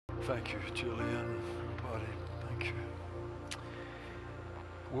Thank you, Jillian, everybody. Thank you.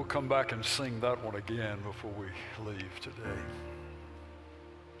 We'll come back and sing that one again before we leave today.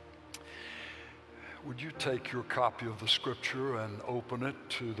 Would you take your copy of the scripture and open it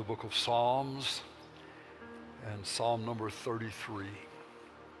to the book of Psalms and Psalm number 33.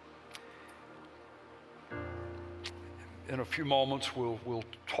 In a few moments, we'll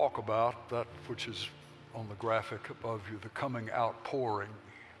talk about that which is on the graphic above you, the coming outpouring.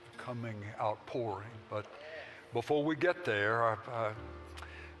 But before we get there,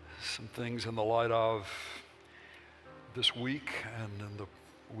 some things in the light of this week and in the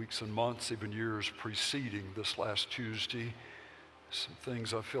weeks and months, even years preceding this last Tuesday, some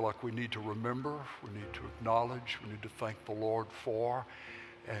things I feel like we need to remember, we need to acknowledge, we need to thank the Lord for,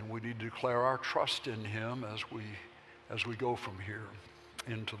 and we need to declare our trust in Him as we go from here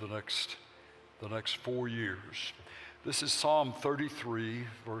into the next 4 years. This is Psalm 33,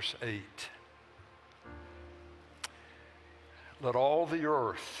 verse 8. Let all the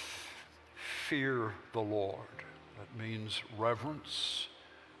earth fear the Lord. That means reverence,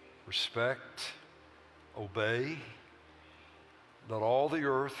 respect, obey. Let all the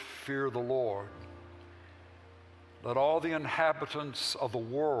earth fear the Lord. Let all the inhabitants of the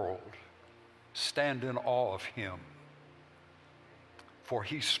world stand in awe of Him. For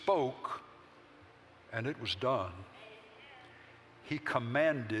He spoke, and it was done. He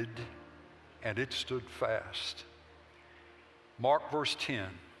commanded, and it stood fast. Mark verse 10.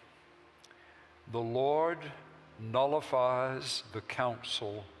 The Lord nullifies the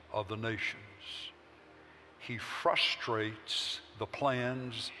counsel of the nations. He frustrates the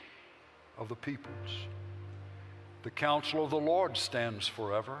plans of the peoples. The counsel of the Lord stands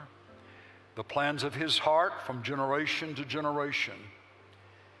forever, the plans of His heart from generation to generation.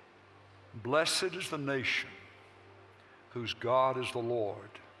 Blessed is the nation whose God is the Lord,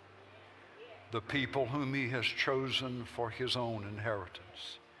 the people whom He has chosen for His own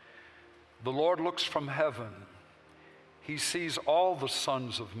inheritance. The Lord looks from heaven. He sees all the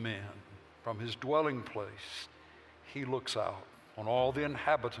sons of men. From His dwelling place, He looks out on all the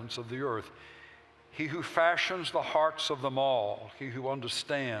inhabitants of the earth. He who fashions the hearts of them all, He who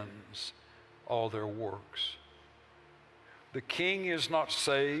understands all their works. The king is not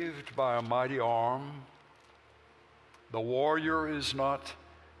saved by a mighty arm. The warrior is not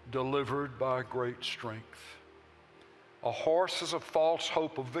delivered by great strength. A horse is a false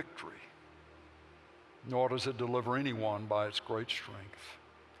hope of victory, nor does it deliver anyone by its great strength.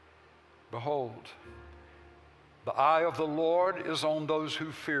 Behold, the eye of the Lord is on those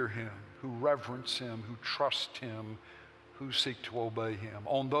who fear Him, who reverence Him, who trust Him, who seek to obey Him,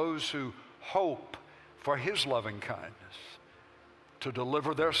 on those who hope for His loving kindness, to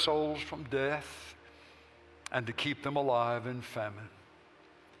deliver their souls from death and to keep them alive in famine.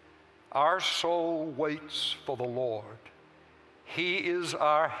 Our soul waits for the Lord. He is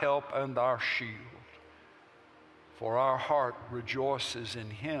our help and our shield. For our heart rejoices in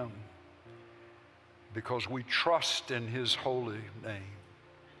Him, because we trust in His holy name.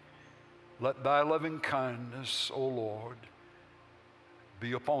 Let Thy loving kindness, O Lord,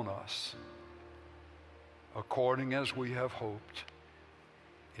 be upon us, according as we have hoped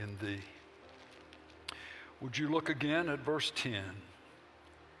in Thee. Would you look again at verse 10?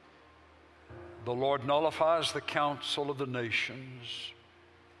 The Lord nullifies the counsel of the nations.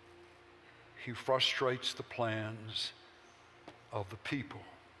 He frustrates the plans of the people.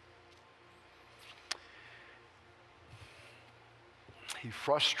 He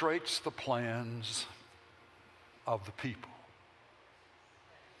frustrates the plans of the people.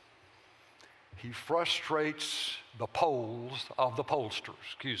 He frustrates the polls of the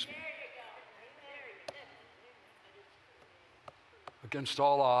pollsters, Against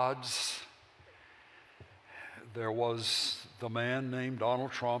all odds, there was the man named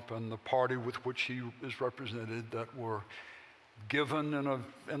Donald Trump and the party with which he is represented that were given,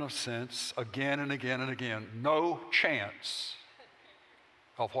 in a sense, again and again and again, no chance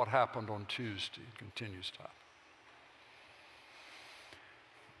of what happened on Tuesday. It continues to happen.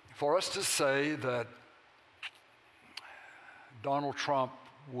 For us to say that Donald Trump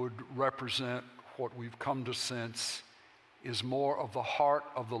would represent what we've come to sense is more of the heart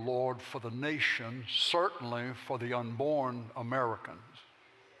of the Lord for the nation, certainly for the unborn Americans.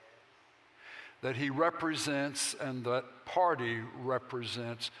 That He represents and that party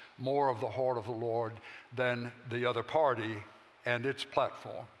represents more of the heart of the Lord than the other party and its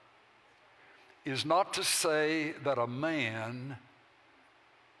platform, is not to say that a man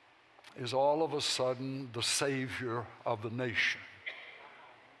is all of a sudden the savior of the nation,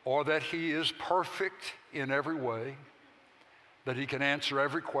 or that he is perfect in every way, that he can answer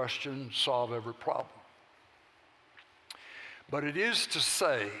every question, solve every problem. But it is to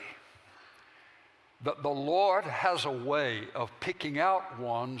say that the Lord has a way of picking out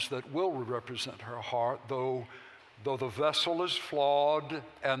ones that will represent her heart, though the vessel is flawed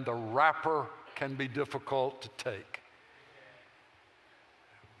and the wrapper can be difficult to take.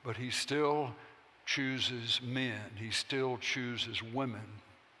 But he still chooses men, he still chooses women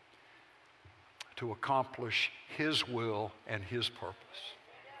to accomplish his will and his purpose.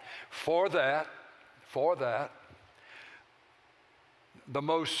 For that, the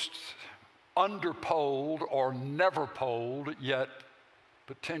most underpolled or never polled, yet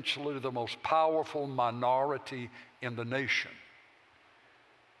potentially the most powerful minority in the nation,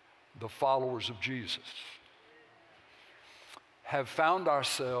 the followers of Jesus, have found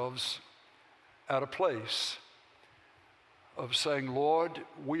ourselves at a place of saying, Lord,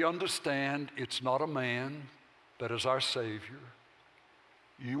 we understand it's not a man that is our Savior.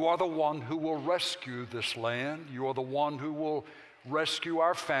 You are the one who will rescue this land. You are the one who will rescue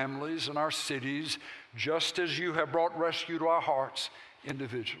our families and our cities, just as you have brought rescue to our hearts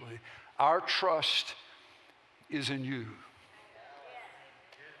individually. Our trust is in you.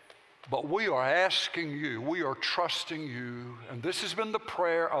 But we are asking you, we are trusting you, and this has been the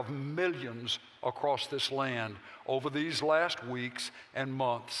prayer of millions across this land over these last weeks and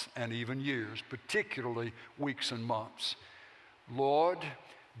months and even years, particularly weeks and months. Lord,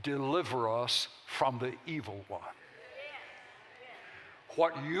 deliver us from the evil one.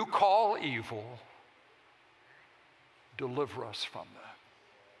 What you call evil, deliver us from that.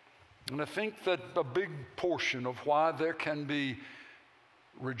 And I think that a big portion of why there can be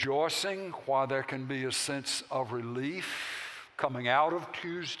rejoicing, why there can be a sense of relief coming out of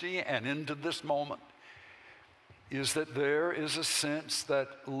Tuesday and into this moment, is that there is a sense that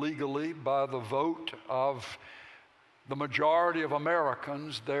legally, by the vote of the majority of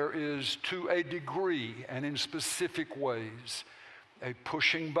Americans, there is, to a degree and in specific ways, a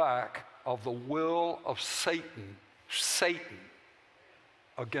pushing back of the will of Satan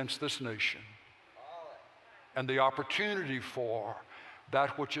against this nation, and the opportunity for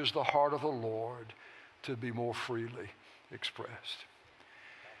that which is the heart of the Lord to be more freely expressed.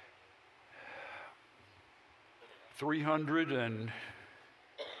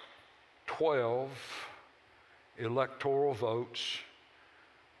 312 electoral votes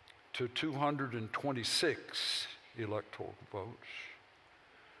to 226 electoral votes.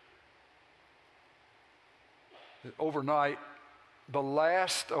 Overnight, the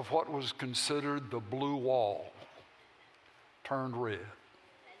last of what was considered the blue wall turned red.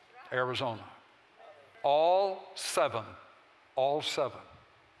 Arizona. All seven. Now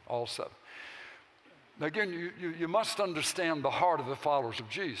again, you must understand the heart of the followers of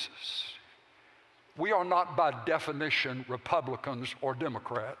Jesus. We are not by definition Republicans or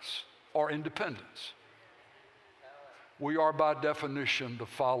Democrats or independents. We are by definition the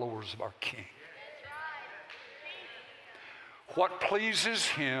followers of our King. What pleases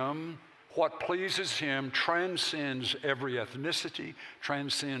him transcends every ethnicity,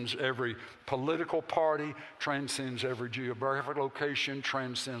 transcends every political party, transcends every geographic location,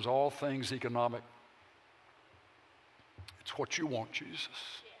 transcends all things economic. It's what you want, Jesus.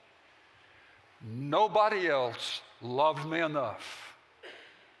 Nobody else loved me enough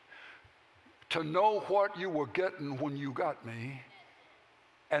to know what you were getting when you got me,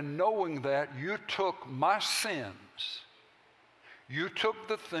 and knowing that you took my sins. You took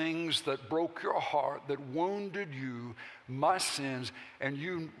the things that broke your heart, that wounded you, my sins, and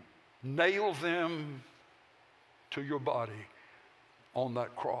you nailed them to your body on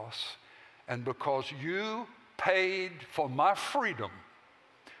that cross. And because you paid for my freedom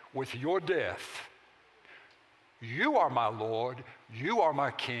with your death, you are my Lord, you are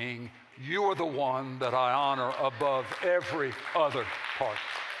my King, you are the one that I honor above every other part.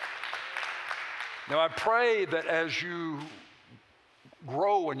 Now I pray that as you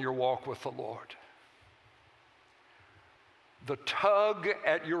grow in your walk with the Lord, the tug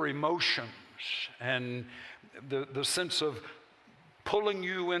at your emotions and the sense of pulling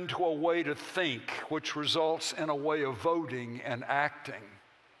you into a way to think, which results in a way of voting and acting.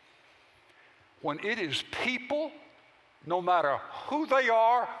 When it is people, no matter who they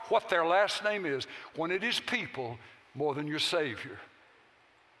are, what their last name is, when it is people more than your Savior,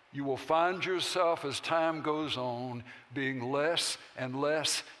 you will find yourself, as time goes on, being less and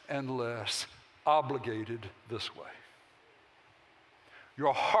less and less obligated this way.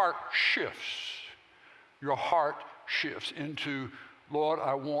 Your heart shifts. Your heart shifts into, Lord,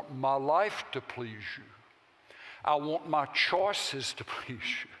 I want my life to please you. I want my choices to please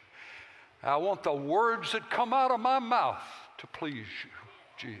you. I want the words that come out of my mouth to please you,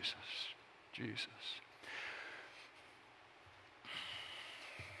 Jesus, Jesus.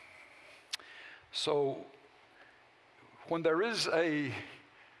 So when there is a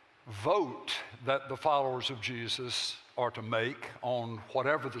vote that the followers of Jesus are to make on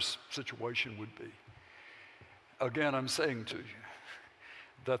whatever the situation would be, again, I'm saying to you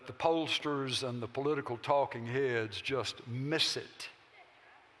that the pollsters and the political talking heads just miss it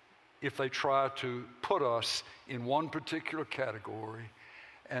if they try to put us in one particular category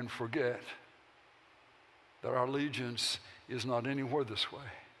and forget that our allegiance is not anywhere this way,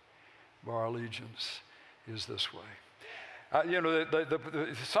 but our allegiance is this way.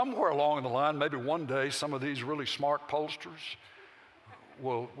 Somewhere along the line, maybe one day, some of these really smart pollsters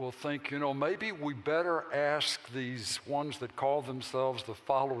will think, maybe we better ask these ones that call themselves the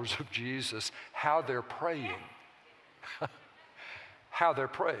followers of Jesus how they're praying. How they're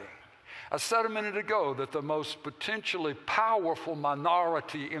praying. I said a minute ago that the most potentially powerful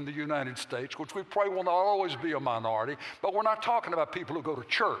minority in the United States, which we pray will not always be a minority, but we're not talking about people who go to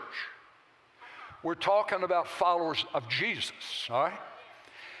church. We're talking about followers of Jesus, all right?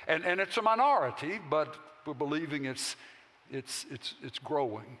 And it's a minority, but we're believing it's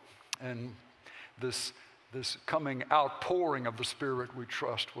growing. And this coming outpouring of the Spirit, we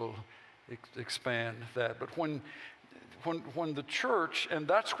trust, will expand that. But when the church, and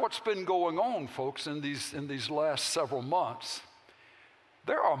that's what's been going on, folks, in these last several months,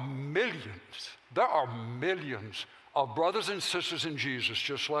 there are millions of brothers and sisters in Jesus,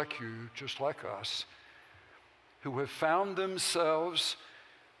 just like you, just like us, who have found themselves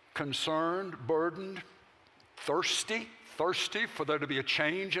concerned, burdened, thirsty for there to be a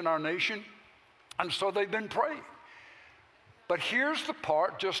change in our nation. And so they've been praying. But here's the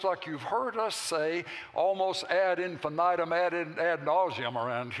part, just like you've heard us say, almost ad infinitum, ad nauseum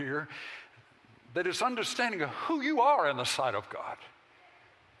around here, that it's understanding of who you are in the sight of God.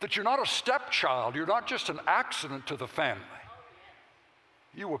 That you're not a stepchild, you're not just an accident to the family.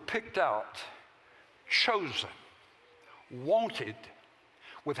 You were picked out, chosen, wanted,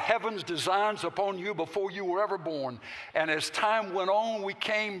 with heaven's designs upon you before you were ever born. And as time went on, we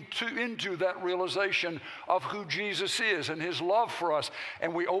came into that realization of who Jesus is and his love for us.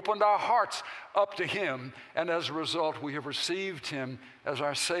 And we opened our hearts up to him. And as a result, we have received him as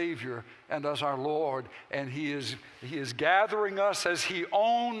our Savior and as our Lord. And he is gathering us as he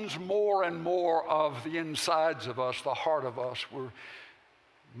owns more and more of the insides of us, the heart of us. We're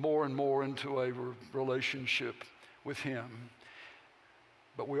more and more into a relationship with him.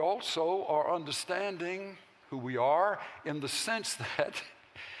 But we also are understanding who we are in the sense that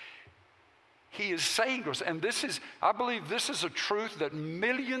he is saying to us, and I believe this is a truth that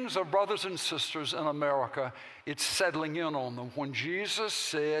millions of brothers and sisters in America, it's settling in on them. When Jesus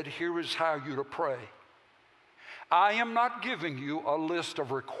said, here is how you're to pray. I am not giving you a list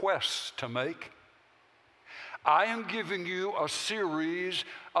of requests to make. I am giving you a series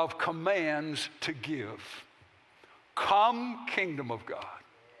of commands to give. Come, kingdom of God.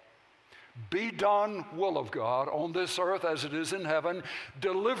 Be done, will of God, on this earth as it is in heaven.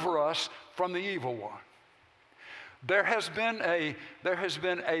 Deliver us from the evil one. There has been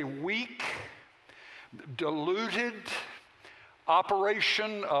a weak, diluted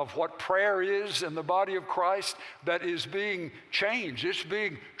operation of what prayer is in the body of Christ that is being changed. It's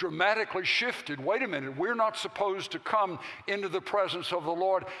being dramatically shifted. Wait a minute, we're not supposed to come into the presence of the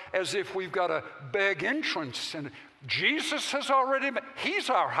Lord as if we've got to beg entrance. And Jesus has already been, he's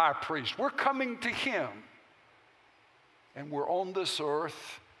our high priest. We're coming to him. And we're on this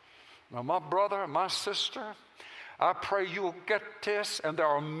earth. Now, my brother, my sister, I pray you'll get this. And there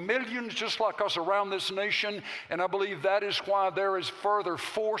are millions just like us around this nation. And I believe that is why there is further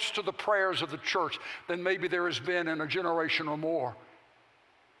force to the prayers of the church than maybe there has been in a generation or more.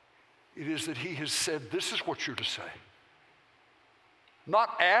 It is that he has said, this is what you're to say.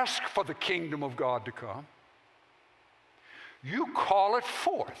 Not ask for the kingdom of God to come. You call it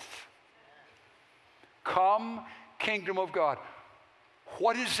forth. Come, kingdom of God.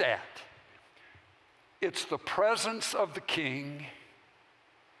 What is that? It's the presence of the king.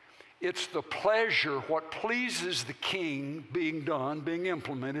 It's the pleasure, what pleases the king being done, being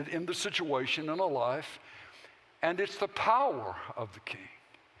implemented in the situation in a life. And it's the power of the king.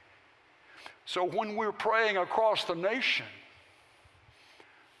 So when we're praying across the nation,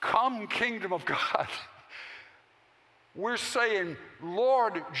 come, kingdom of God, we're saying,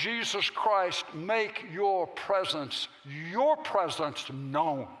 Lord Jesus Christ, make your presence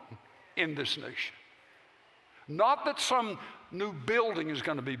known in this nation. Not that some new building is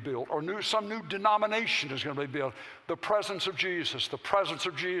going to be built or some new denomination is going to be built. The presence of Jesus, the presence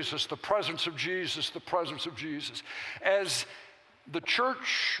of Jesus, the presence of Jesus, the presence of Jesus. As the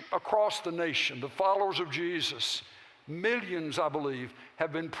church across the nation, the followers of Jesus, millions, I believe,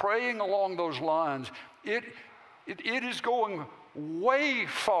 have been praying along those lines. It is going way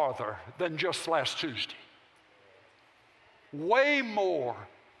farther than just last Tuesday. Way more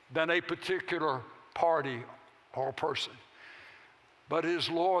than a particular party or person. But is,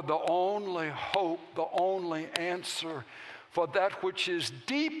 Lord, the only hope, the only answer for that which is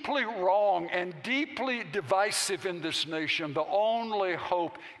deeply wrong and deeply divisive in this nation. The only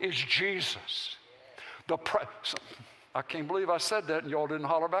hope is Jesus. I can't believe I said that and y'all didn't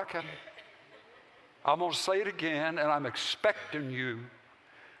holler back at me. I'm going to say it again, and I'm expecting you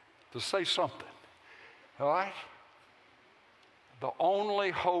to say something. All right? The only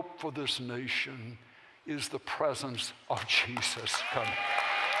hope for this nation is the presence of Jesus coming.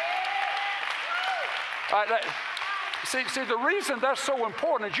 See, the reason that's so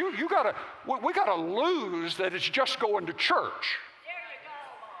important is we gotta lose that it's just going to church.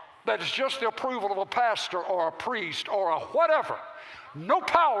 That it's just the approval of a pastor or a priest or a whatever. No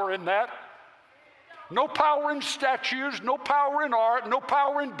power in that. No power in statues, no power in art, no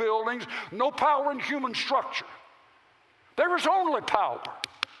power in buildings, no power in human structure. There is only power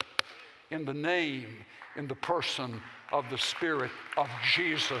in the name, in the person of the Spirit of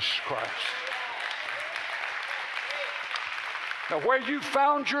Jesus Christ. Now, where you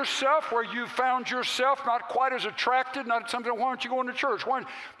found yourself not quite as attracted, not something, why aren't you going to church?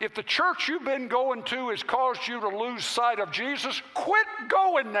 If the church you've been going to has caused you to lose sight of Jesus, quit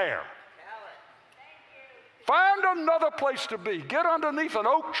going there. Find another place to be. Get underneath an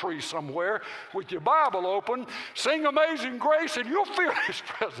oak tree somewhere with your Bible open, sing Amazing Grace, and you'll feel His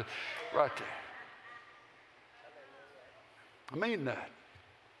presence right there. I mean that.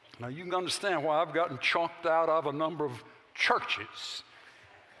 Now, you can understand why I've gotten chunked out of a number of churches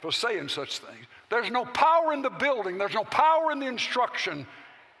for saying such things. There's no power in the building. There's no power in the instruction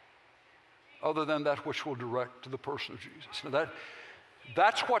other than that which will direct to the person of Jesus. Now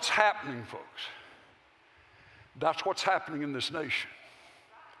that's what's happening, folks. That's what's happening in this nation.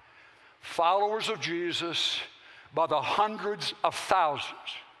 Followers of Jesus by the hundreds of thousands,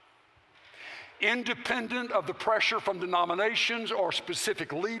 independent of the pressure from denominations or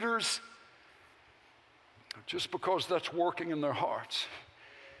specific leaders, just because that's working in their hearts.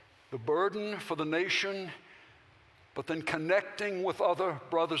 The burden for the nation, but then connecting with other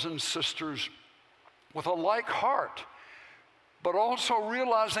brothers and sisters with a like heart, but also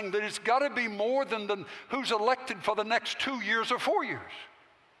realizing that it's got to be more than who's elected for the next 2 years or 4 years.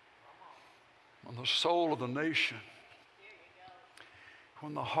 On the soul of the nation,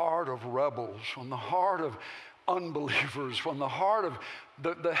 on the heart of rebels, on the heart of unbelievers, on the heart of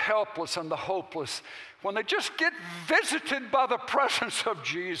the helpless and the hopeless, when they just get visited by the presence of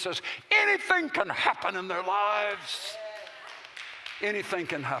Jesus, anything can happen in their lives. Anything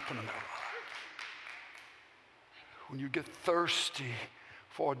can happen in their lives. When you get thirsty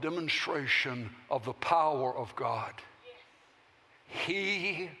for a demonstration of the power of God,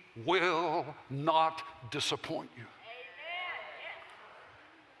 He will not disappoint you.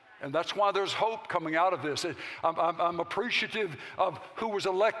 And that's why there's hope coming out of this. I'm appreciative of who was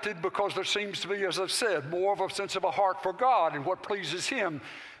elected because there seems to be, as I've said, more of a sense of a heart for God and what pleases Him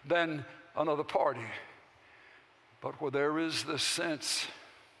than another party. But where there is this sense,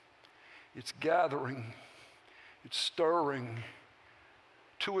 it's gathering, it's stirring.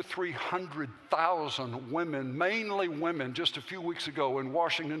 200,000 or 300,000 women, mainly women, just a few weeks ago in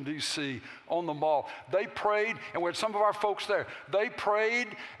Washington, D.C., on the mall. They prayed, and we had some of our folks there. They prayed,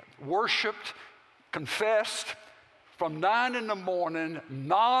 worshiped, confessed from 9 in the morning,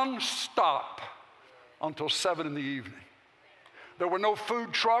 nonstop, until 7 in the evening. There were no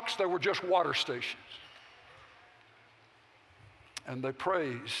food trucks, there were just water stations. And they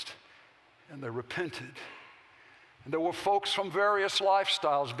praised, and they repented. And there were folks from various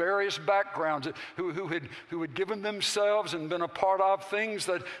lifestyles, various backgrounds who had given themselves and been a part of things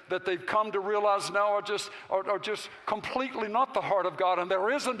that they've come to realize now are just completely not the heart of God. And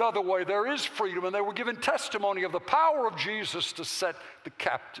there is another way. There is freedom. And they were given testimony of the power of Jesus to set the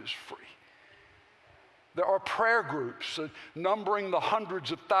captives free. There are prayer groups numbering the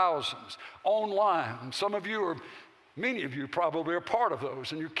hundreds of thousands online. Many of you probably are part of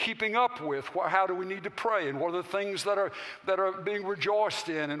those, and you're keeping up with how do we need to pray, and what are the things that are being rejoiced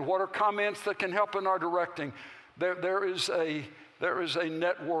in, and what are comments that can help in our directing. There is a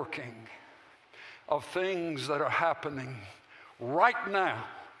networking of things that are happening right now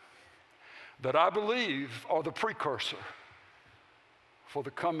that I believe are the precursor for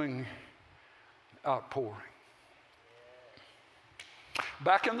the coming outpouring.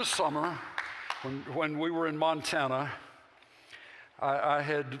 Back in the summer, when we were in Montana, I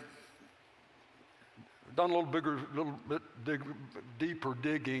had done a little bit deeper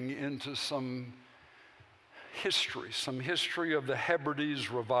digging into some history of the Hebrides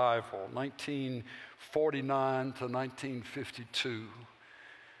revival, 1949 to 1952.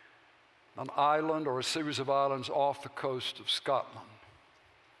 An island or a series of islands off the coast of Scotland.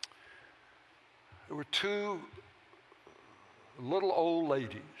 There were two little old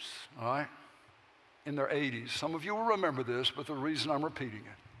ladies, all right, in their 80s. Some of you will remember this, but the reason I'm repeating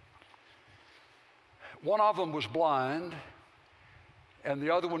it. One of them was blind, and the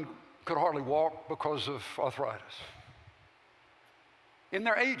other one could hardly walk because of arthritis. In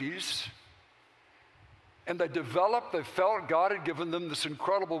their 80s, and they felt God had given them this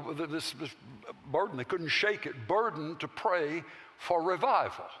incredible, this burden, they couldn't shake it, burden to pray for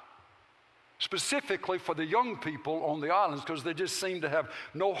revival. Specifically for the young people on the islands, because they just seemed to have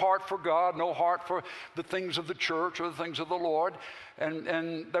no heart for God, no heart for the things of the church or the things of the Lord,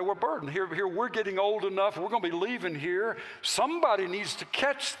 and they were burdened. Here we're getting old enough, we're going to be leaving here. Somebody needs to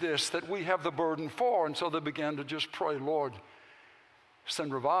catch this that we have the burden for, and so they began to just pray, Lord,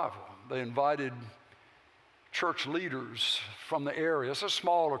 send revival. They invited church leaders from the area. It's a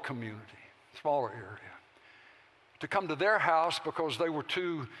smaller community, smaller area, to come to their house because they were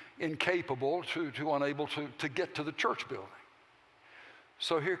too incapable, too unable to get to the church building.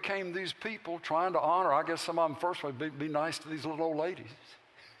 So here came these people trying to honor, I guess some of them first would be nice to these little old ladies,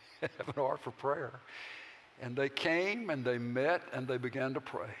 have an heart for prayer. And they came and they met and they began to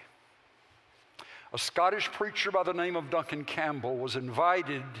pray. A Scottish preacher by the name of Duncan Campbell was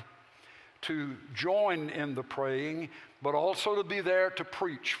invited to join in the praying, but also to be there to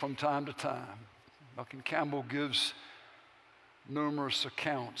preach from time to time. Duncan Campbell gives numerous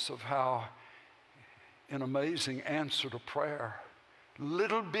accounts of how an amazing answer to prayer.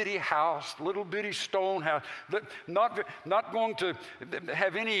 Little bitty house, little bitty stone house, not going to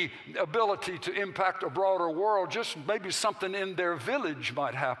have any ability to impact a broader world, just maybe something in their village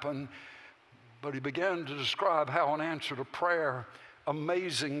might happen. But he began to describe how in answer to prayer,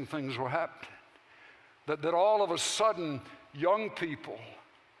 amazing things were happening. That all of a sudden, young people,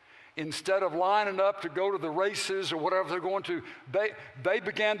 instead of lining up to go to the races or whatever they're going to, they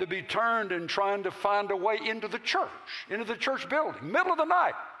began to be turned and trying to find a way into the church building, middle of the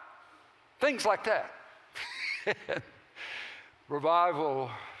night, things like that.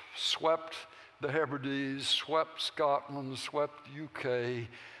 Revival swept the Hebrides, swept Scotland, swept UK,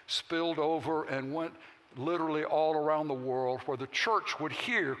 spilled over and went literally all around the world, where the church would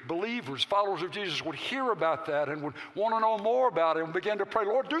hear, believers, followers of Jesus would hear about that and would want to know more about it and begin to pray,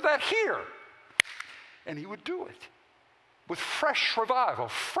 Lord, do that here. And he would do it with fresh revival,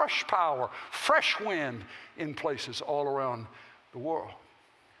 fresh power, fresh wind in places all around the world.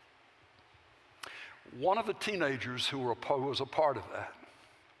 One of the teenagers who was a part of that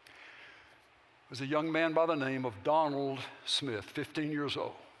was a young man by the name of Donald Smith, 15 years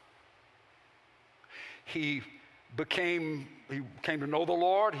old. He came to know the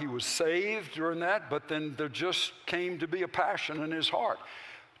Lord. He was saved during that, but then there just came to be a passion in his heart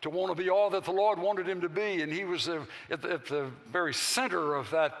to want to be all that the Lord wanted him to be. And he was at the very center of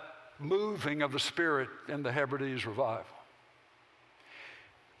that moving of the Spirit in the Hebrides revival.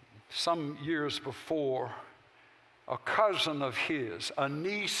 Some years before, a cousin of his, a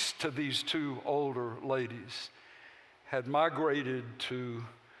niece to these two older ladies, had migrated to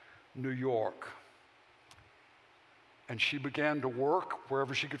New York. And she began to work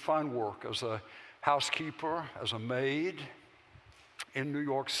wherever she could find work, as a housekeeper, as a maid in New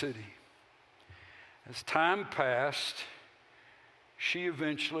York City. As time passed, she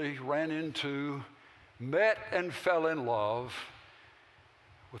eventually met and fell in love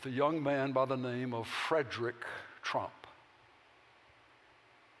with a young man by the name of Frederick Trump.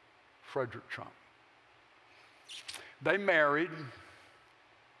 Frederick Trump. They married,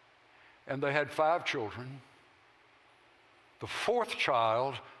 and they had 5 children. The 4th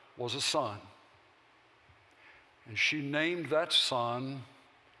child was a son. And she named that son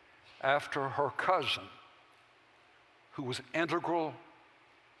after her cousin, who was integral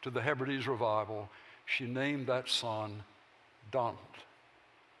to the Hebrides revival. She named that son Donald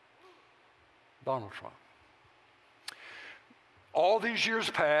Trump. All these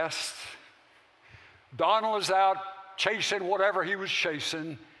years passed. Donald is out chasing whatever he was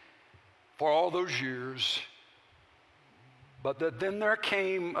chasing for all those years. But then there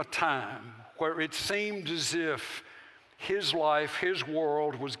came a time where it seemed as if his life, his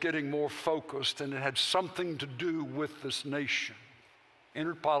world was getting more focused, and it had something to do with this nation.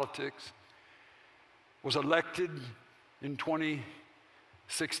 Entered politics, was elected in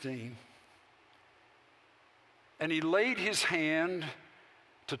 2016, and he laid his hand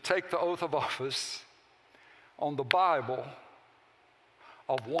to take the oath of office on the Bible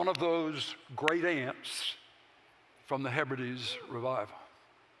of one of those great aunts from the Hebrides revival.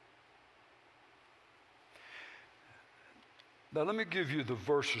 Now let me give you the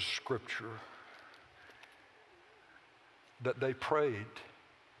verse of Scripture that they prayed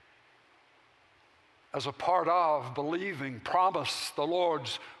as a part of believing, the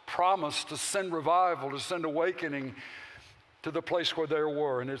Lord's promise to send revival, to send awakening to the place where they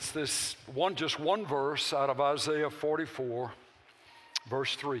were. And it's this just one verse out of Isaiah 44,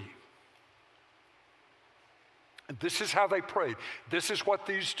 verse 3. And this is how they prayed. This is what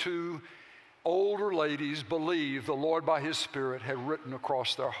these two older ladies believed the Lord by his Spirit had written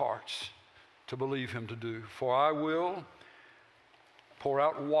across their hearts to believe him to do. For I will pour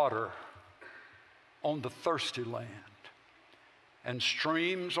out water on the thirsty land and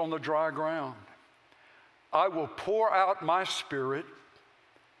streams on the dry ground. I will pour out my Spirit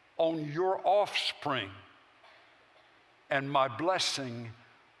on your offspring and my blessing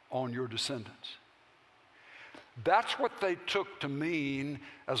on your descendants. That's what they took to mean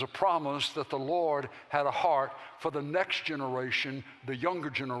as a promise that the Lord had a heart for the next generation, the younger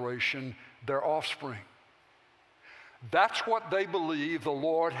generation, their offspring. That's what they believed the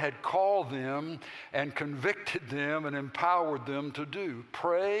Lord had called them and convicted them and empowered them to do.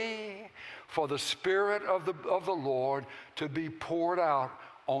 Pray for the Spirit of the Lord to be poured out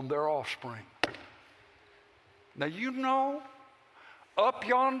on their offspring. Now you know, up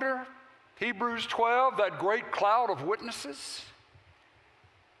yonder, Hebrews 12, that great cloud of witnesses,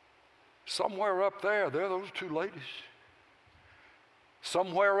 somewhere up there are those two ladies.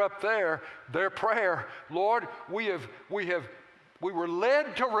 Somewhere up there, their prayer, Lord, we were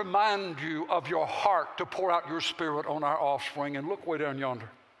led to remind you of your heart to pour out your Spirit on our offspring. And look way down yonder.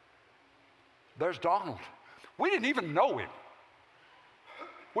 There's Donald. We didn't even know him.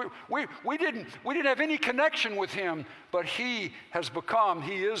 We didn't have any connection with him, but he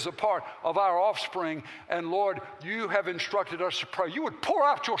is a part of our offspring. And Lord, you have instructed us to pray. You would pour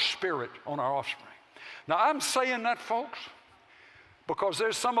out your Spirit on our offspring. Now I'm saying that, folks, because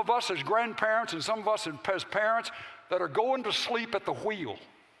there's some of us as grandparents and some of us as parents that are going to sleep at the wheel.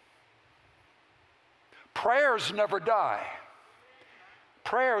 Prayers never die.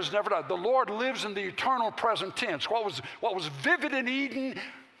 Prayers never die. The Lord lives in the eternal present tense. What was vivid in Eden,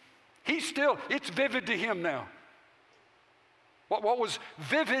 it's vivid to him now. What was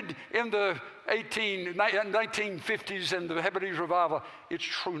vivid in the 1950s and the Hebrides revival, it's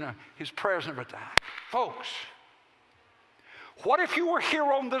true now. His prayers never die. Folks, what if you were here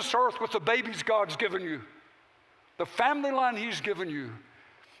on this earth with the babies God's given you, the family line he's given you,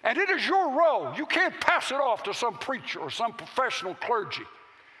 and it is your role. You can't pass it off to some preacher or some professional clergy.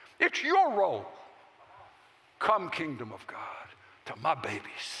 It's your role. Come, kingdom of God, to my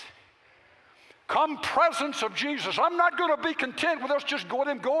babies. Come, presence of Jesus. I'm not going to be content with us just going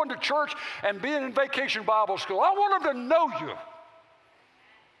to church and being in vacation Bible school. I want them to know you.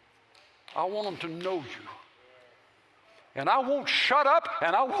 I want them to know you. And I won't shut up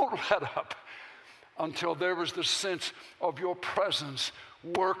and I won't let up until there is the sense of your presence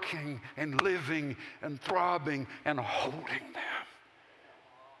working and living and throbbing and holding them.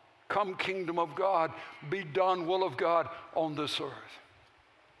 Come, kingdom of God, be done, will of God on this earth.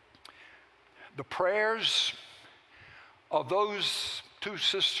 The prayers of those two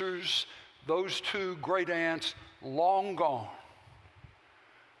sisters, those two great aunts, long gone,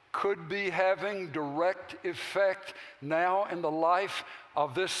 could be having direct effect now in the life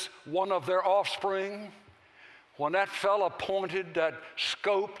of this one of their offspring. When that fella pointed that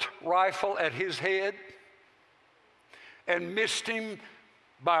scoped rifle at his head and missed him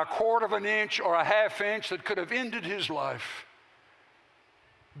by 1/4 of an inch or a 1/2 inch that could have ended his life,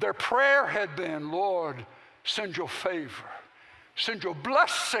 their prayer had been, Lord, send your favor, send your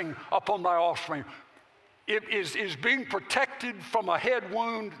blessing upon thy offspring. Is being protected from a head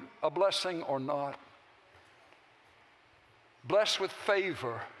wound a blessing or not? Blessed with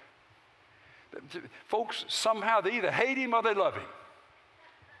favor. Folks, somehow they either hate him or they love him.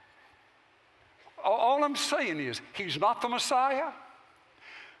 All I'm saying is, he's not the Messiah,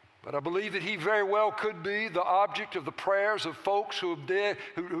 but I believe that he very well could be the object of the prayers of folks who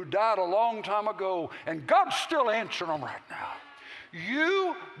died a long time ago, and God's still answering them right now.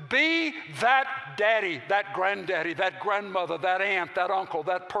 You be that daddy, that granddaddy, that grandmother, that aunt, that uncle,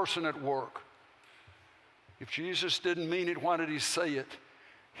 that person at work. If Jesus didn't mean it, why did he say it?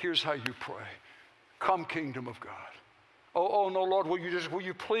 Here's how you pray. Come, kingdom of God. Oh no, Lord, will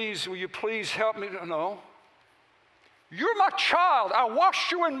you please help me? No. You're my child. I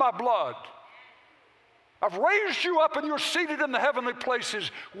washed you in my blood. I've raised you up and you're seated in the heavenly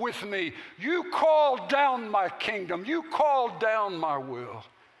places with me. You called down my kingdom. You called down my will.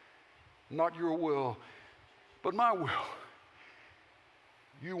 Not your will, but my will.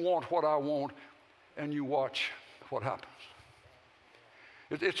 You want what I want, and you watch what happens.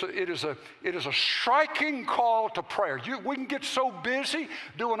 It is a striking call to prayer. We can get so busy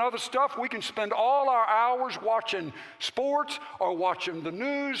doing other stuff. We can spend all our hours watching sports or watching the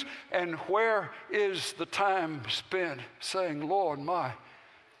news, and where is the time spent saying, Lord, my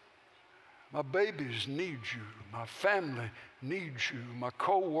babies need you. My family needs you. My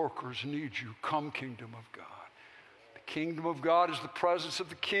co-workers need you. Come, kingdom of God. The kingdom of God is the presence of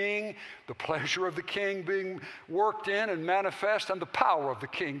the king, the pleasure of the king being worked in and manifest, and the power of the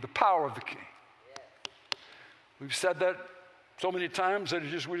king, the power of the king. We've said that so many times that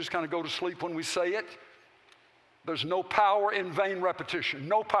we just kind of go to sleep when we say it. There's no power in vain repetition.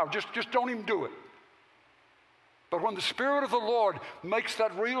 No power. Just don't even do it. But when the Spirit of the Lord makes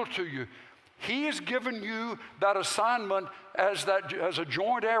that real to you, He has given you that assignment as a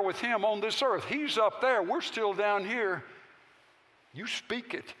joint heir with Him on this earth. He's up there. We're still down here. You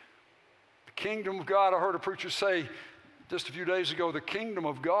speak it. The kingdom of God, I heard a preacher say just a few days ago, the kingdom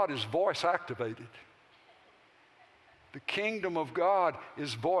of God is voice activated. The kingdom of God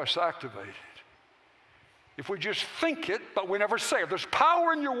is voice activated. If we just think it, but we never say it. There's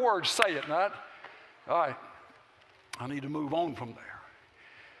power in your words. Say it, not. All right. I need to move on from there.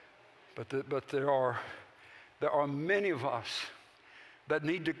 But there are many of us that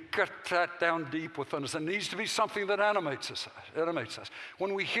need to cut that down deep within us. It needs to be something that animates us.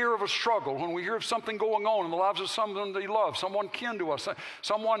 When we hear of a struggle, when we hear of something going on in the lives of someone that we love, someone kin to us,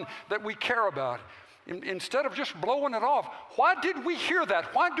 someone that we care about, instead of just blowing it off, why did we hear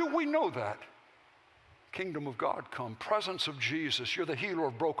that? Why do we know that? Kingdom of God come. Presence of Jesus. You're the healer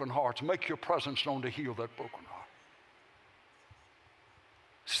of broken hearts. Make your presence known to heal that broken heart.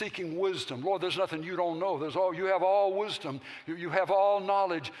 Seeking wisdom. Lord, there's nothing you don't know. You have all wisdom. You have all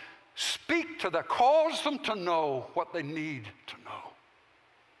knowledge. Speak to them. Cause them to know what they need to know.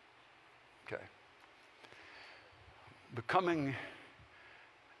 Okay. The coming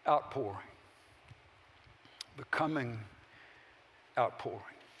outpouring. The coming outpouring.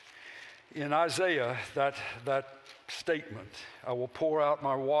 In Isaiah, that statement, I will pour out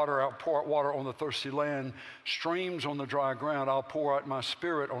my water, I'll pour out water on the thirsty land, streams on the dry ground. I'll pour out my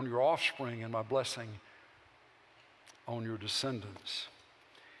spirit on your offspring and my blessing on your descendants.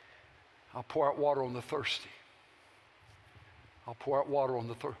 I'll pour out water on the thirsty. I'll pour out water on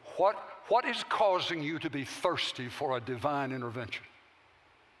the thirsty. What is causing you to be thirsty for a divine intervention?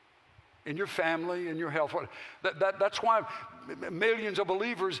 In your family, in your health. That's why millions of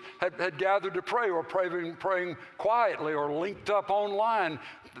believers had gathered to pray, or praying quietly, or linked up online.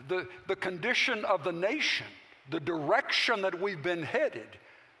 The condition of the nation, the direction that we've been headed,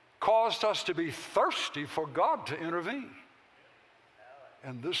 caused us to be thirsty for God to intervene.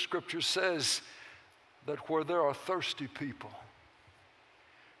 And this scripture says that where there are thirsty people,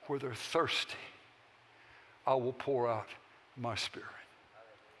 where they're thirsty, I will pour out my spirit.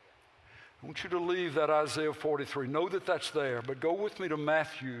 I want you to leave that Isaiah 43. Know that that's there, but go with me to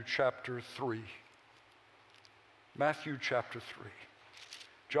Matthew chapter 3. Matthew chapter 3.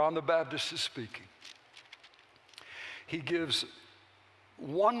 John the Baptist is speaking. He gives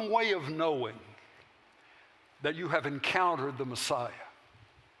one way of knowing that you have encountered the Messiah.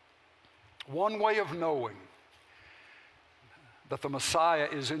 One way of knowing that the Messiah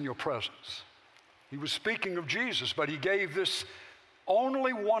is in your presence. He was speaking of Jesus, but he gave this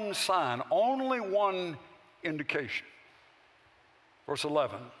only one sign, only one indication. Verse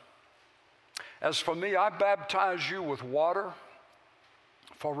 11. As for me, I baptize you with water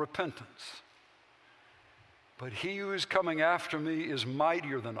for repentance. But he who is coming after me is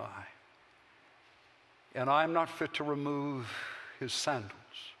mightier than I, and I am not fit to remove his sandals.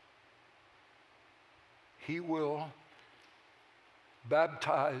 He will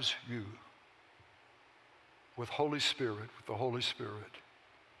baptize you with Holy Spirit, with the Holy Spirit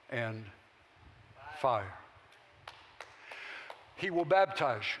and fire. He will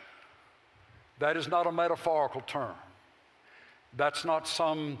baptize you. That is not a metaphorical term. That's not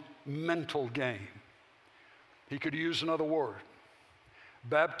some mental game. He could use another word.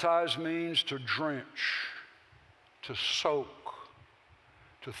 Baptize means to drench, to soak,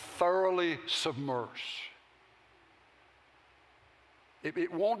 to thoroughly submerge.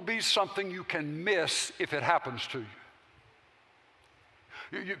 It won't be something you can miss if it happens to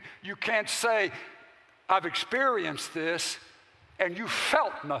you. You can't say, I've experienced this, and you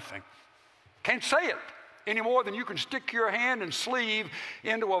felt nothing. Can't say it any more than you can stick your hand and sleeve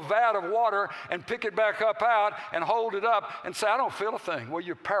into a vat of water and pick it back up out and hold it up and say, I don't feel a thing. Well,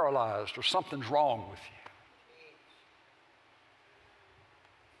 you're paralyzed or something's wrong with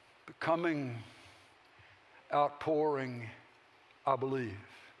you. Becoming, outpouring, I believe,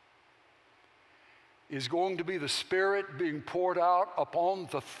 is going to be the Spirit being poured out upon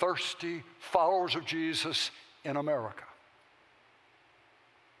the thirsty followers of Jesus in America,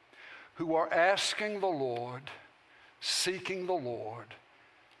 who are asking the Lord, seeking the Lord,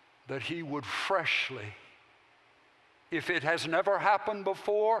 that He would freshly, if it has never happened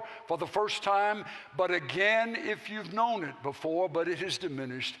before, for the first time, but again, if you've known it before, but it has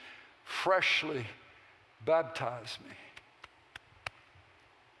diminished, freshly baptize me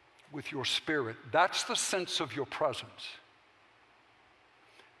with your Spirit. That's the sense of your presence.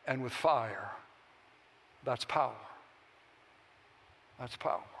 And with fire, that's power. That's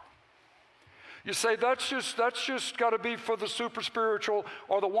power. You say, that's just got to be for the super spiritual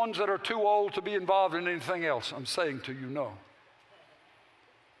or the ones that are too old to be involved in anything else. I'm saying to you, no.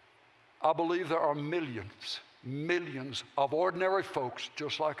 I believe there are millions of ordinary folks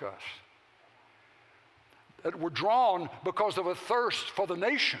just like us that were drawn because of a thirst for the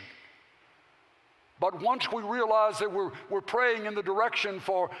nation. But once we realize that we're praying in the direction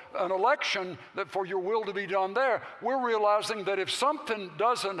for an election, that for your will to be done there, we're realizing that if something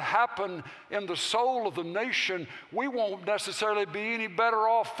doesn't happen in the soul of the nation, we won't necessarily be any better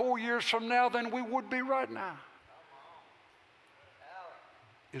off 4 years from now than we would be right now.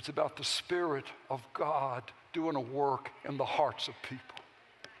 It's about the Spirit of God doing a work in the hearts of people.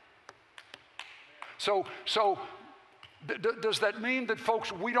 So does that mean that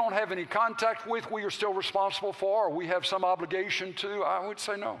folks we don't have any contact with, we are still responsible for, or we have some obligation to? I would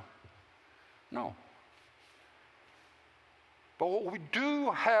say no. No. But what we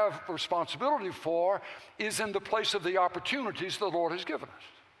do have responsibility for is in the place of the opportunities the Lord has given us.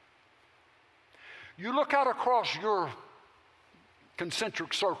 You look out across your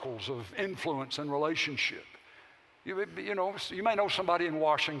concentric circles of influence and relationship. You may know somebody in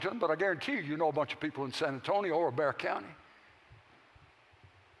Washington, but I guarantee you know a bunch of people in San Antonio or Bexar County.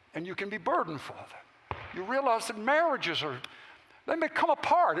 And you can be burdened for them. You realize that marriages they may come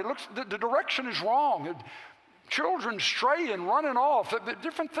apart. It looks, the direction is wrong. Children straying, running off,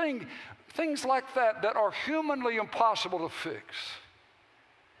 different things like that are humanly impossible to fix.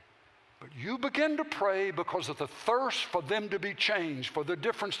 But you begin to pray because of the thirst for them to be changed, for the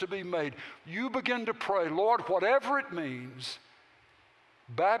difference to be made. You begin to pray, Lord, whatever it means,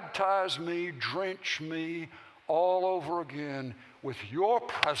 baptize me, drench me all over again with your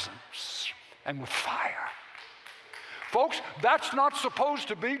presence and with fire. Folks, that's not supposed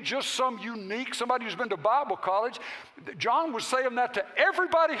to be just some unique, somebody who's been to Bible college. John was saying that to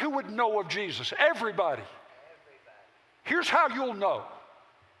everybody who would know of Jesus. Everybody. Here's how you'll know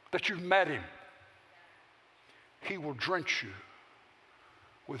that you've met Him. He will drench you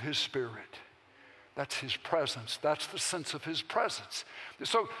with His Spirit. That's His presence. That's the sense of His presence.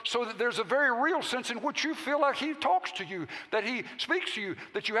 So that there's a very real sense in which you feel like He talks to you, that He speaks to you,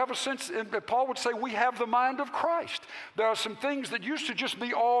 that you have a sense, that Paul would say, we have the mind of Christ. There are some things that used to just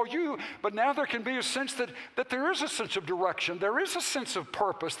be all you, but now there can be a sense that there is a sense of direction. There is a sense of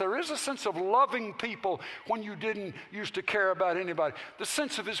purpose. There is a sense of loving people when you didn't used to care about anybody. The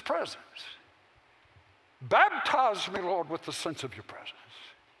sense of His presence. Baptize me, Lord, with the sense of your presence.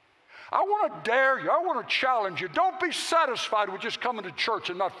 I want to dare you. I want to challenge you. Don't be satisfied with just coming to church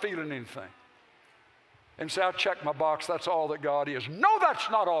and not feeling anything. And say, I checked my box. That's all that God is. No, that's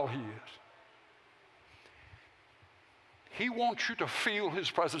not all He is. He wants you to feel His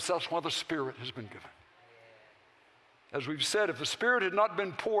presence. That's why the Spirit has been given. As we've said, if the Spirit had not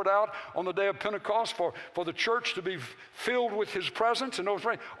been poured out on the day of Pentecost for the church to be filled with His presence and those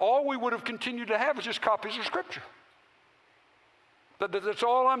things, all we would have continued to have is just copies of Scripture. That's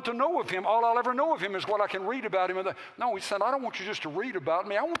all I'm to know of Him. All I'll ever know of Him is what I can read about Him. No, He said, I don't want you just to read about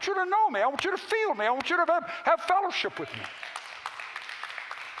me. I want you to know me. I want you to feel me. I want you to have fellowship with me.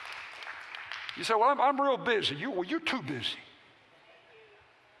 You say, well, I'm real busy. You're too busy.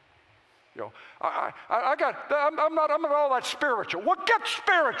 I'm not all that spiritual. Well, get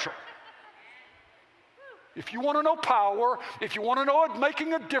spiritual. If you want to know power, if you want to know it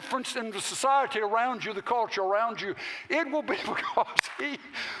making a difference in the society around you, the culture around you, it will be because He,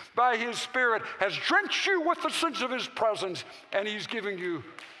 by His Spirit, has drenched you with the sense of His presence, and He's giving you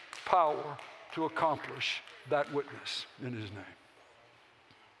power to accomplish that witness in His name.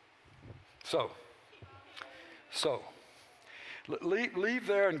 So, leave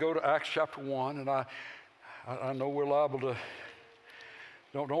there and go to Acts chapter 1, and I know we're liable to,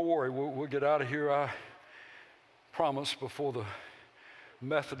 don't worry, we'll get out of here, I promise, before the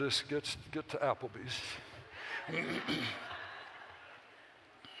Methodists get to Applebee's.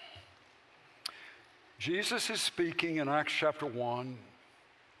 Jesus is speaking in Acts chapter 1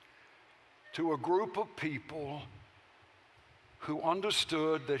 to a group of people who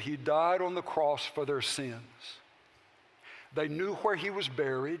understood that he died on the cross for their sins. They knew where he was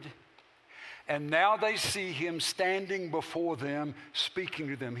buried, and now they see him standing before them, speaking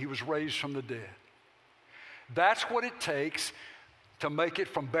to them. He was raised from the dead. That's what it takes to make it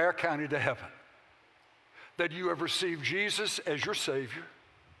from Bear County to heaven. That you have received Jesus as your Savior.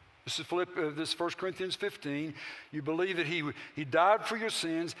 This is 1 Corinthians 15. You believe that he died for your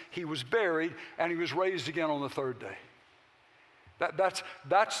sins, he was buried, and he was raised again on the third day.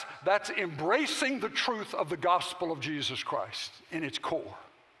 That's embracing the truth of the gospel of Jesus Christ in its core.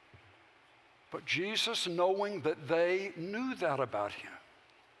 But Jesus, knowing that they knew that about him,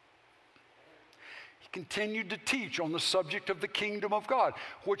 he continued to teach on the subject of the kingdom of God,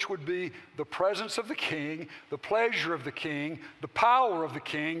 which would be the presence of the king, the pleasure of the king, the power of the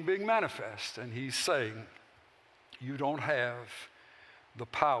king being manifest. And he's saying, you don't have the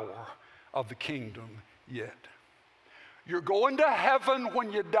power of the kingdom yet. You're going to heaven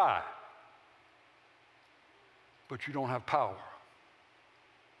when you die, but you don't have power.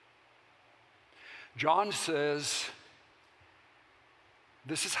 John says,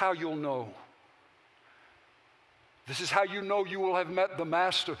 this is how you'll know. This is how you know you will have met the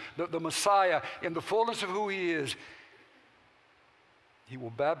Master, the Messiah, in the fullness of who he is. He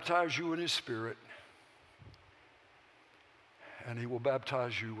will baptize you in his Spirit, and he will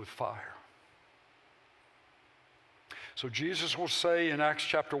baptize you with fire. So Jesus will say in Acts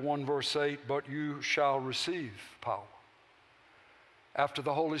chapter 1, verse 8, but you shall receive power after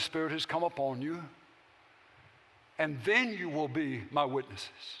the Holy Spirit has come upon you, and then you will be my witnesses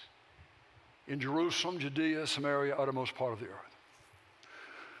in Jerusalem, Judea, Samaria, uttermost part of the earth.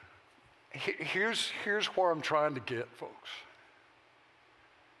 Here's where I'm trying to get, folks.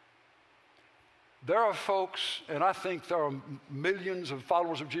 There are folks, and I think there are millions of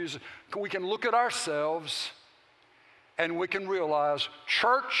followers of Jesus, we can look at ourselves and we can realize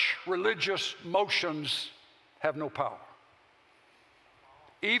church religious motions have no power.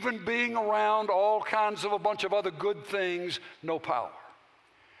 Even being around all kinds of a bunch of other good things, no power.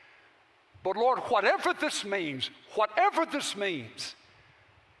 But Lord, whatever this means,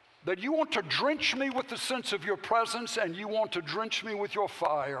 that you want to drench me with the sense of your presence and you want to drench me with your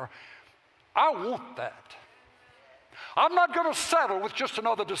fire, I want that. I'm not going to settle with just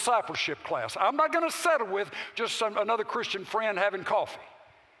another discipleship class. I'm not going to settle with just another Christian friend having coffee.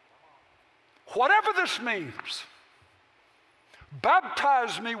 Whatever this means,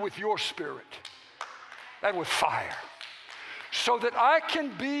 baptize me with your Spirit and with fire so that I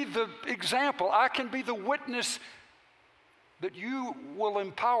can be the example, I can be the witness that you will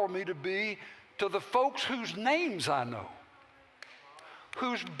empower me to be to the folks whose names I know,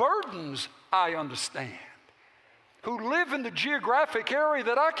 whose burdens I understand, who live in the geographic area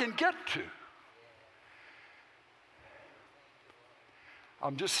that I can get to.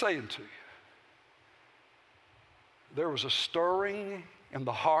 I'm just saying to you, there was a stirring in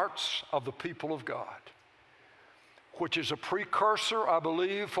the hearts of the people of God, which is a precursor, I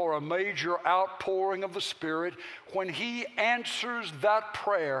believe, for a major outpouring of the Spirit when he answers that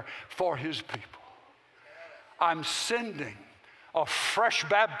prayer for his people. I'm sending a fresh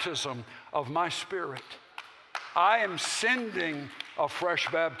baptism of my Spirit. I am sending a fresh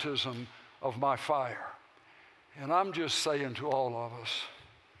baptism of my fire. And I'm just saying to all of us,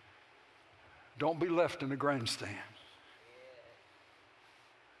 don't be left in the grandstand.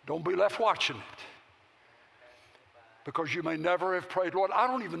 Don't be left watching it. Because you may never have prayed, Lord, I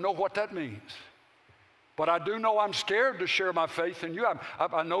don't even know what that means. But I do know I'm scared to share my faith in you.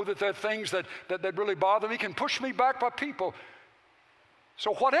 I know that there are things that really bother me, can push me back by people.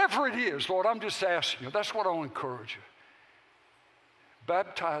 So whatever it is, Lord, I'm just asking you. That's what I want to encourage you.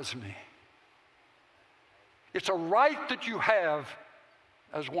 Baptize me. It's a right that you have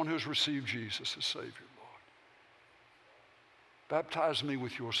as one who's received Jesus as Savior, Lord. Baptize me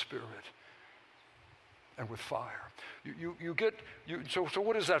with your Spirit and with fire. So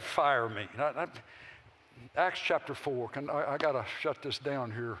what does that fire mean? Acts chapter 4. I got to shut this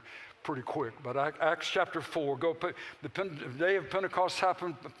down here pretty quick. But Acts chapter 4. The day of Pentecost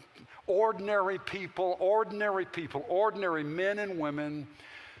happened. Ordinary people, ordinary men and women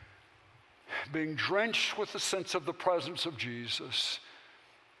being drenched with the sense of the presence of Jesus.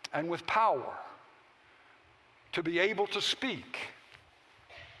 and with power to be able to speak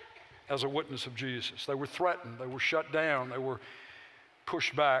as a witness of Jesus. They were threatened. They were shut down. They were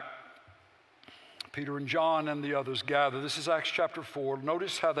pushed back. Peter and John and the others gathered. This is Acts chapter 4.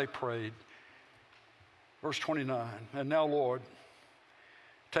 Notice how they prayed. Verse 29. And now, Lord,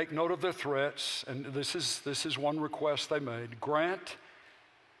 take note of their threats. And this is one request they made. Grant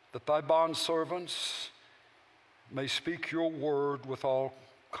that thy bondservants may speak your word with all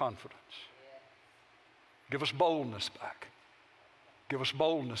confidence. Give us boldness back. Give us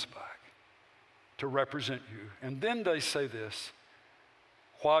boldness back to represent you. And then they say this: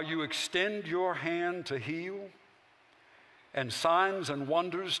 while you extend your hand to heal, and signs and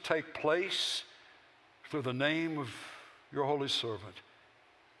wonders take place through the name of your holy servant,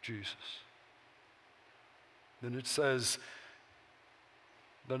 Jesus. Then it says,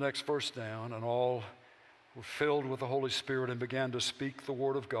 the next verse down, and all were filled with the Holy Spirit and began to speak the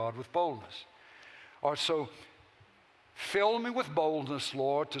word of God with boldness. All right, so fill me with boldness,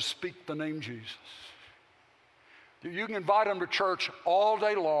 Lord, to speak the name Jesus. You can invite them to church all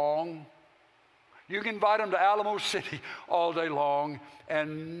day long. You can invite them to Alamo City all day long,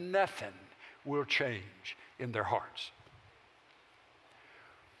 and nothing will change in their hearts.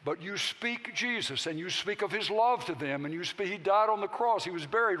 But you speak Jesus, and you speak of his love to them, and you speak, he died on the cross, he was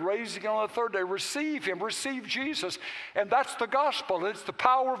buried, raised again on the third day. Receive him, receive Jesus, and that's the gospel, and it's the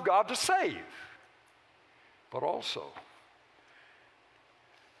power of God to save. But also,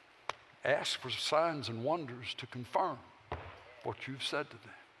 ask for signs and wonders to confirm what you've said to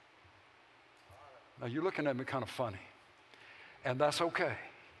them. Now, you're looking at me kind of funny, and that's okay.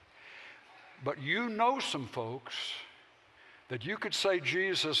 But you know some folks that you could say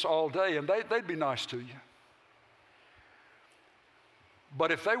Jesus all day, and they'd be nice to you.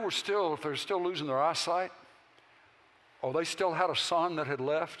 But if they're still losing their eyesight, or they still had a son that had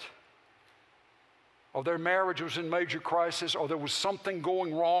left, or their marriage was in major crisis, or there was something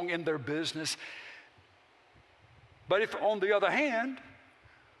going wrong in their business. But if, on the other hand,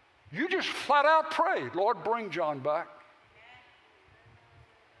 you just flat out prayed, Lord, bring John back.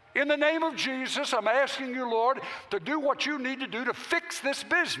 In the name of Jesus, I'm asking you, Lord, to do what you need to do to fix this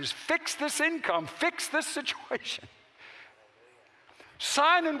business, fix this income, fix this situation.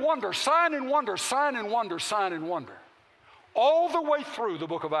 Sign and wonder, sign and wonder, sign and wonder, sign and wonder. All the way through the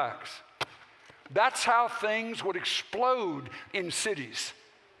book of Acts. That's how things would explode in cities.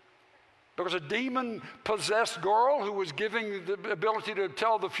 There was a demon-possessed girl who was giving the ability to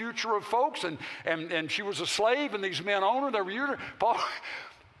tell the future of folks, and she was a slave, and these men owned her. They were using her.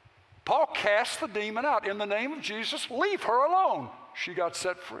 Paul cast the demon out. In the name of Jesus, leave her alone. She got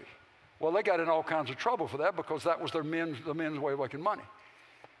set free. Well, they got in all kinds of trouble for that because that was the men's way of making money.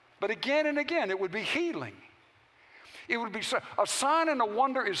 But again and again, it would be healing. It would be a sign and a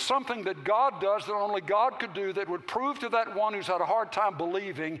wonder is something that God does that only God could do, that would prove to that one who's had a hard time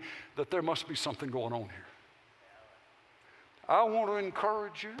believing that there must be something going on here. I want to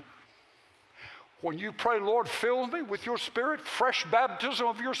encourage you. When you pray, Lord, fill me with your Spirit, fresh baptism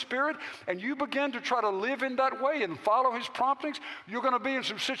of your Spirit, and you begin to try to live in that way and follow his promptings, you're going to be in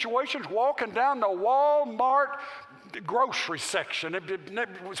some situations walking down the Walmart grocery section,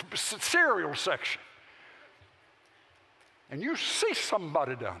 cereal section, and you see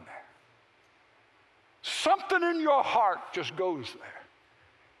somebody down there. Something in your heart just goes there.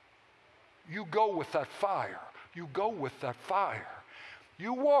 You go with that fire. You go with that fire.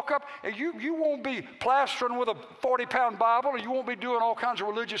 You walk up, and you won't be plastering with a 40-pound Bible, or you won't be doing all kinds of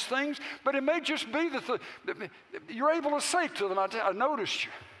religious things, but it may just be that you're able to say to them, I noticed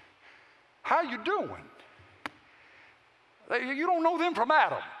you. How you doing? You don't know them from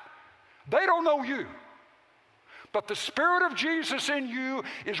Adam. They don't know you. But the Spirit of Jesus in you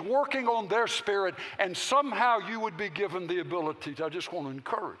is working on their spirit, and somehow you would be given the ability to, I just want to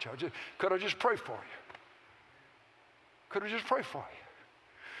encourage. Could I just pray for you? Could I just pray for you?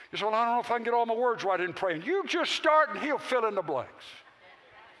 You say, well, I don't know if I can get all my words right in praying. You just start and he'll fill in the blanks.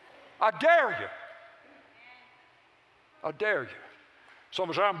 I dare you. I dare you.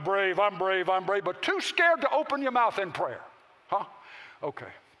 Someone say, I'm brave, but too scared to open your mouth in prayer. Huh? Okay.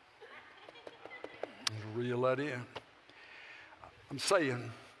 Reel that in. I'm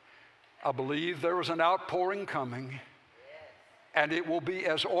saying, I believe there is an outpouring coming, and it will be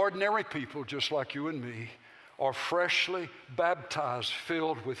as ordinary people, just like you and me, are freshly baptized,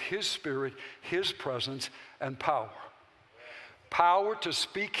 filled with his Spirit, his presence, and power. Power to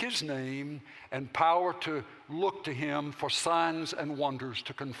speak his name, and power to look to him for signs and wonders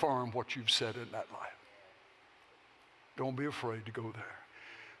to confirm what you've said in that life. Don't be afraid to go there.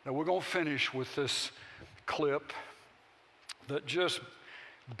 Now we're going to finish with this clip that just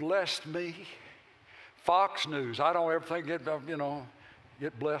blessed me. Fox News. I don't ever think get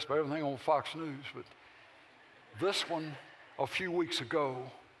blessed by everything on Fox News, but this one a few weeks ago,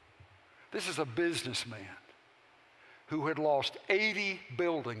 this is a businessman who had lost 80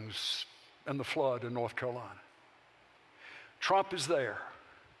 buildings in the flood in North Carolina. Trump is there.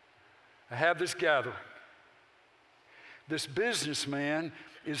 I have this gathering. This businessman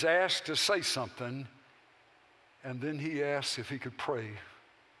is asked to say something, and then he asks if he could pray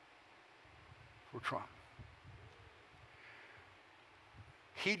for Trump.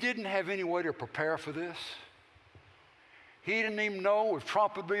 He didn't have any way to prepare for this. He didn't even know if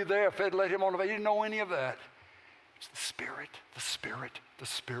Trump would be there, if they'd let him on the way. He didn't know any of that. It's the Spirit, the Spirit, the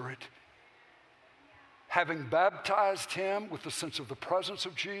Spirit. Having baptized him with the sense of the presence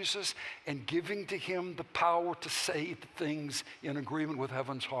of Jesus and giving to him the power to say the things in agreement with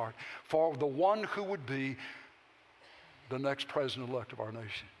heaven's heart for the one who would be the next president-elect of our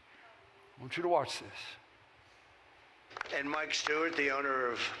nation. I want you to watch this. And Mike Stewart, the owner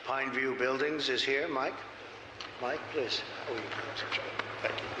of Pineview Buildings, is here. Mike? Mike, please.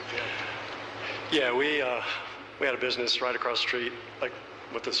 Thank you. Yeah, we had a business right across the street, like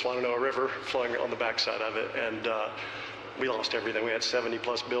with the Swananoa River flowing on the backside of it, and we lost everything. We had 70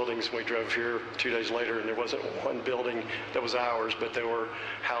 plus buildings. We drove here 2 days later, and there wasn't one building that was ours, but there were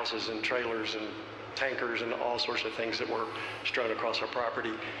houses and trailers and tankers and all sorts of things that were strewn across our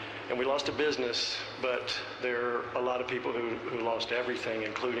property. And we lost a business, but there are a lot of people who lost everything,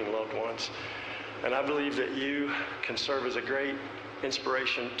 including loved ones. And I believe that you can serve as a great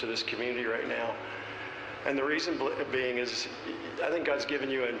inspiration to this community right now. And the reason being is, I think God's given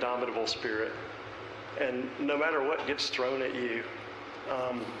you an indomitable spirit. And no matter what gets thrown at you,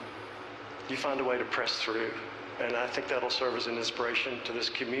 you find a way to press through. And I think that'll serve as an inspiration to this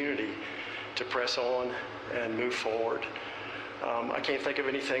community to press on and move forward. I can't think of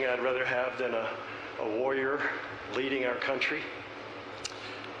anything I'd rather have than a warrior leading our country,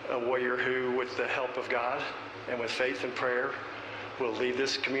 a warrior who, with the help of God and with faith and prayer, will lead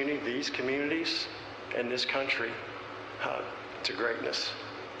this community, these communities, and this country to greatness.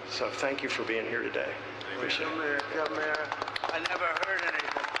 So thank you for being here today. Appreciate it. Come here. I never heard anything.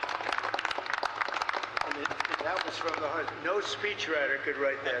 And that was from the heart. No speechwriter could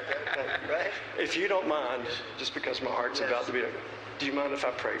write that, right? If you don't mind, just because my heart's about to be, do you mind if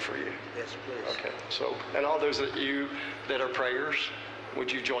I pray for you? Yes, please. Okay. So, and all those that are prayers,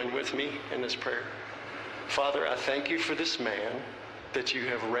 would you join with me in this prayer? Father, I thank you for this man that you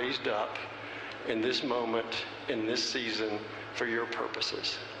have raised up in this moment, in this season, for your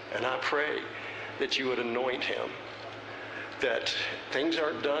purposes. And I pray that you would anoint him, that things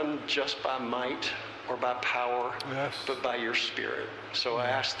aren't done just by might or by power, yes, but by your Spirit. So I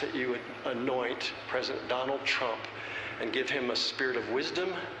ask that you would anoint President Donald Trump and give him a spirit of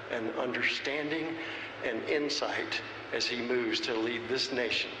wisdom and understanding and insight as he moves to lead this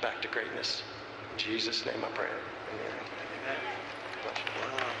nation back to greatness. In Jesus' name I pray. Amen.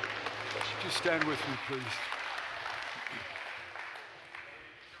 Wow. Just stand with me, please.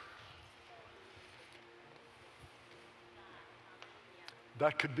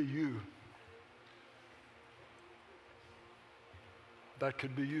 That could be you. That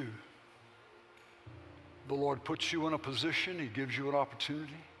could be you. The Lord puts you in a position. He gives you an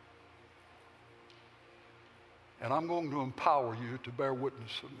opportunity. And I'm going to empower you to bear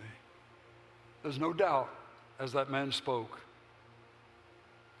witness of me. There's no doubt, as that man spoke,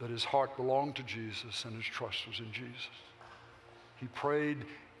 that his heart belonged to Jesus and his trust was in Jesus. He prayed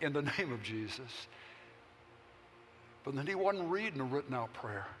in the name of Jesus. But then he wasn't reading a written out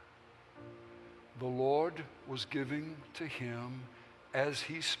prayer. The Lord was giving to him, as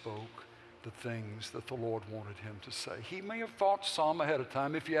he spoke, the things that the Lord wanted him to say. He may have thought some ahead of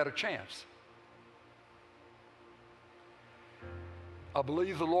time if he had a chance. I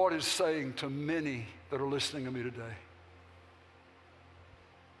believe the Lord is saying to many that are listening to me today,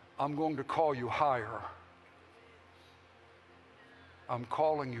 I'm going to call you higher. I'm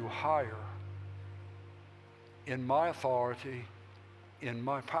calling you higher in my authority, in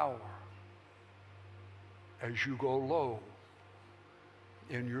my power, as you go low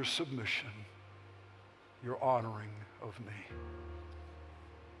in your submission, your honoring of me.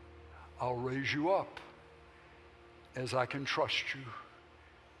 I'll raise you up as I can trust you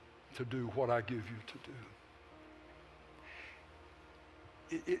to do what I give you to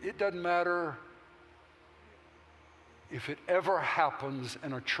do. It doesn't matter if it ever happens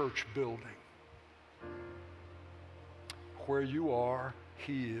in a church building. Where you are,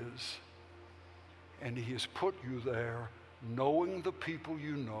 he is. And he has put you there, knowing the people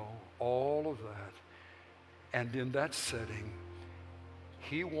you know, all of that. And in that setting,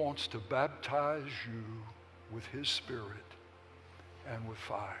 He wants to baptize you with His Spirit and with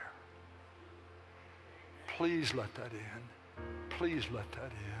fire. Please let that in. Please let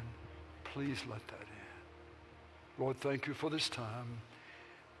that in. Please let that in. Lord, thank you for this time.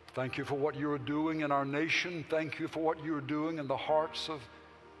 Thank you for what you're doing in our nation. Thank you for what you're doing in the hearts of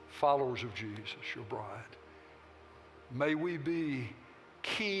followers of Jesus, your bride. May we be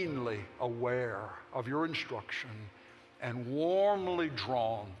keenly aware of your instruction and warmly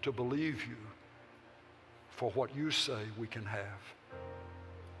drawn to believe you for what you say we can have.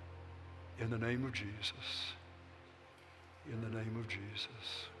 In the name of Jesus, in the name of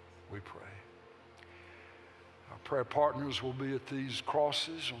Jesus, we pray. Our prayer partners will be at these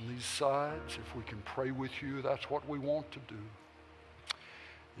crosses on these sides. If we can pray with you, that's what we want to do.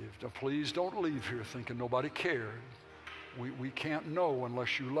 Please don't leave here thinking nobody cared. We can't know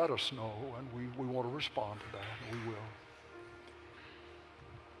unless you let us know, and we want to respond to that, and we will.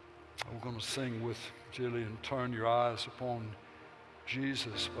 We're going to sing with Jillian, Turn Your Eyes Upon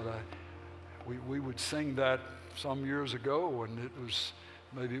Jesus, but we would sing that some years ago, and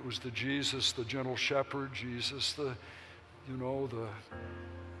maybe it was the Jesus, the gentle shepherd, Jesus, the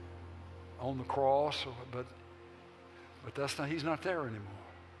on the cross, but that's not, he's not there anymore.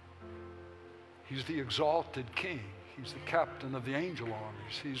 He's the exalted King. He's the captain of the angel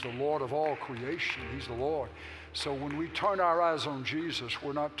armies. He's the Lord of all creation. He's the Lord. So when we turn our eyes on Jesus,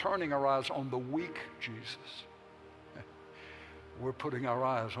 we're not turning our eyes on the weak Jesus. We're putting our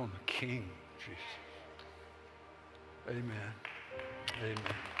eyes on the King Jesus. Amen. Amen.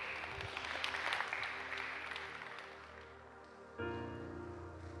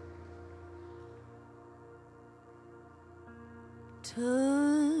 To